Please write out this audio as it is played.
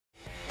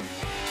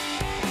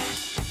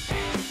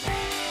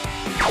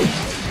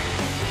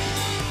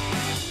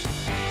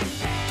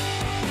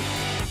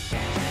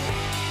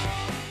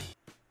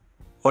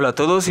Hola a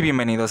todos y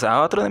bienvenidos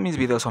a otro de mis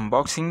videos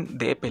unboxing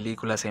de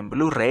películas en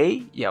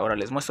Blu-ray. Y ahora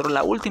les muestro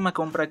la última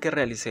compra que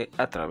realicé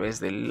a través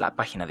de la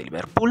página de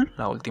Liverpool.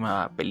 La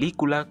última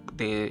película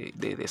de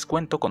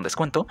descuento, con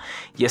descuento.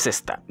 Y es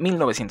esta,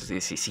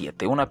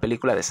 1917, una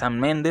película de Sam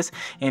Mendes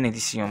en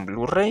edición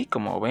Blu-ray.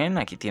 Como ven,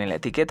 aquí tiene la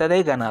etiqueta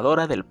de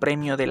ganadora del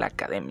premio de la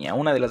Academia.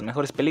 Una de las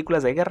mejores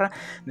películas de guerra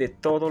de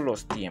todos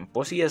los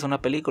tiempos. Y es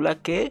una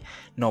película que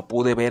no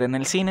pude ver en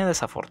el cine,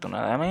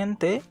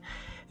 desafortunadamente.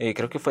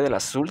 Creo que fue de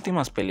las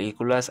últimas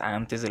películas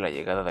antes de la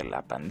llegada de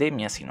la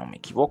pandemia, si no me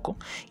equivoco.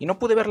 Y no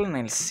pude verla en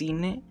el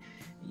cine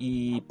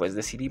y pues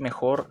decidí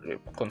mejor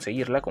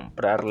conseguirla,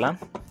 comprarla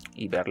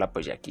y verla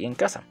pues ya aquí en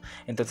casa.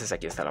 Entonces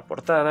aquí está la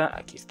portada,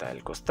 aquí está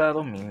el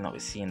costado,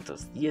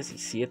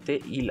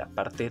 1917 y la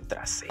parte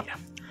trasera.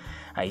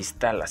 Ahí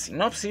está la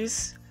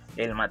sinopsis,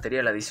 el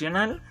material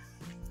adicional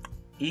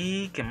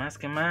y ¿qué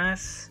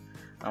más?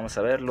 Vamos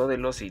a ver lo de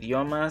los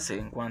idiomas.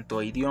 En cuanto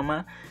a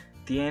idioma,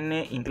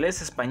 tiene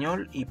inglés,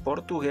 español y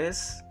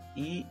portugués.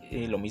 Y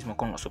lo mismo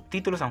con los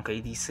subtítulos, aunque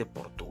ahí dice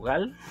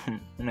Portugal.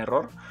 Un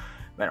error.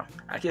 Bueno,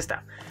 aquí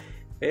está.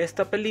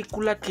 Esta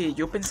película que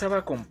yo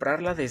pensaba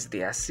comprarla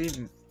desde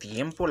hace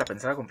tiempo. La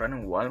pensaba comprar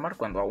en Walmart,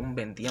 cuando aún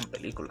vendían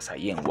películas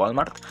ahí en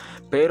Walmart.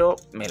 Pero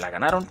me la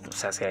ganaron. O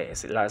sea,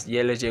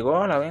 ya les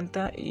llegó a la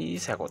venta y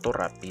se agotó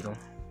rápido.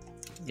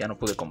 Ya no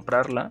pude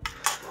comprarla.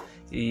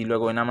 Y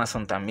luego en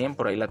Amazon también,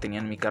 por ahí la tenía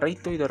en mi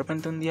carrito. Y de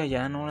repente un día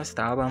ya no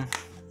estaba.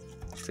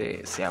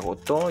 Se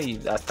agotó y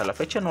hasta la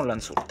fecha no la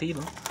han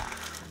surtido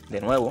de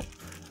nuevo.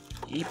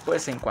 Y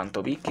pues en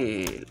cuanto vi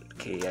que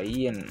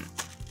ahí en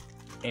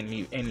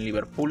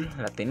Liverpool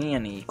la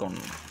tenían y con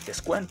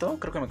descuento,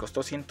 creo que me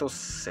costó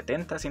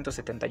 170,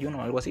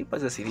 171, algo así,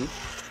 pues decidí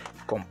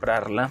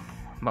comprarla.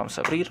 Vamos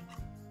a abrir.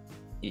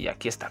 Y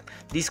aquí está.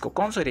 Disco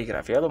con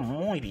serigrafiado,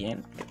 muy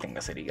bien que tenga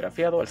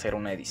serigrafiado al ser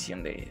una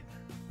edición de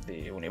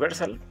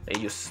Universal.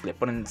 Ellos le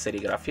ponen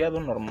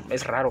serigrafiado,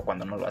 es raro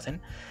cuando no lo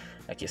hacen.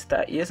 Aquí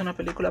está, y es una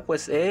película,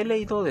 pues he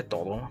leído de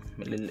todo,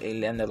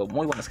 le han dado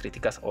muy buenas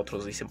críticas,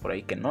 otros dicen por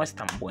ahí que no es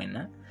tan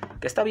buena,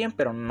 que está bien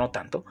pero no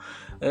tanto.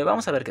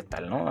 Vamos a ver qué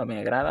tal, ¿no? A mí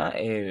me agrada.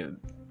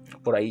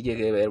 Por ahí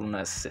llegué a ver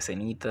unas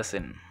escenitas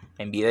en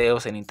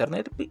videos en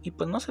internet y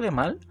pues no se ve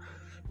mal.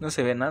 No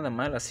se ve nada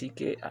mal, así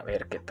que a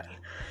ver qué tal.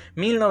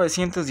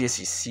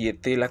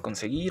 1917 la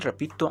conseguí,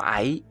 repito,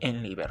 ahí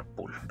en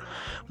Liverpool.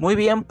 Muy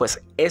bien,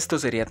 pues esto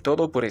sería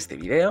todo por este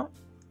video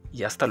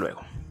y hasta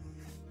luego.